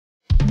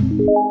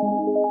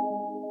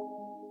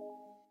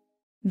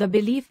The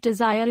Belief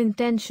Desire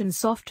Intention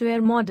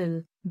Software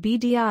Model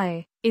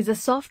 (BDI) is a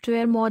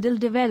software model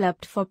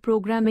developed for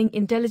programming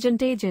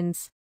intelligent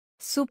agents,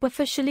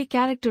 superficially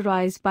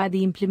characterized by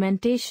the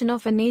implementation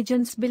of an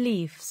agent's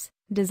beliefs,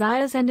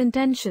 desires and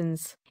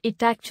intentions.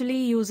 It actually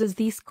uses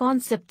these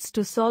concepts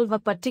to solve a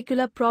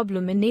particular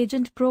problem in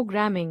agent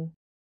programming.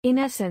 In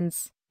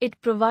essence, it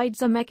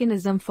provides a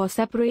mechanism for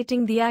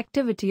separating the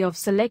activity of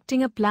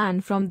selecting a plan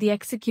from the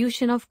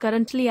execution of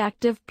currently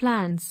active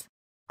plans.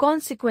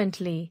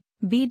 Consequently,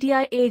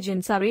 BDI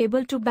agents are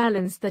able to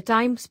balance the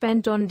time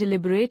spent on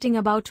deliberating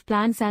about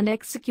plans and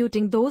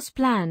executing those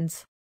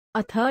plans.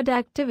 A third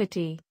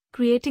activity,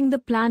 creating the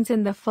plans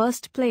in the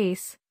first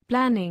place,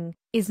 planning,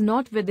 is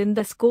not within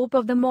the scope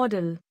of the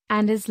model,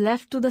 and is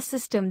left to the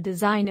system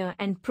designer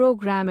and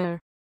programmer.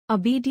 A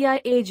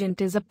BDI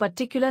agent is a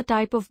particular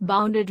type of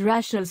bounded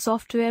rational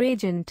software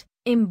agent,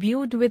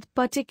 imbued with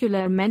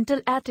particular mental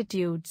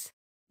attitudes.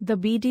 The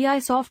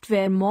BDI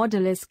software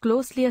model is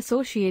closely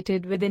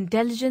associated with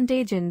intelligent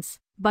agents,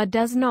 but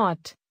does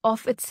not,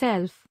 of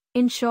itself,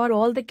 ensure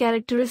all the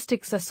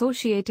characteristics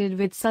associated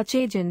with such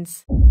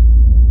agents.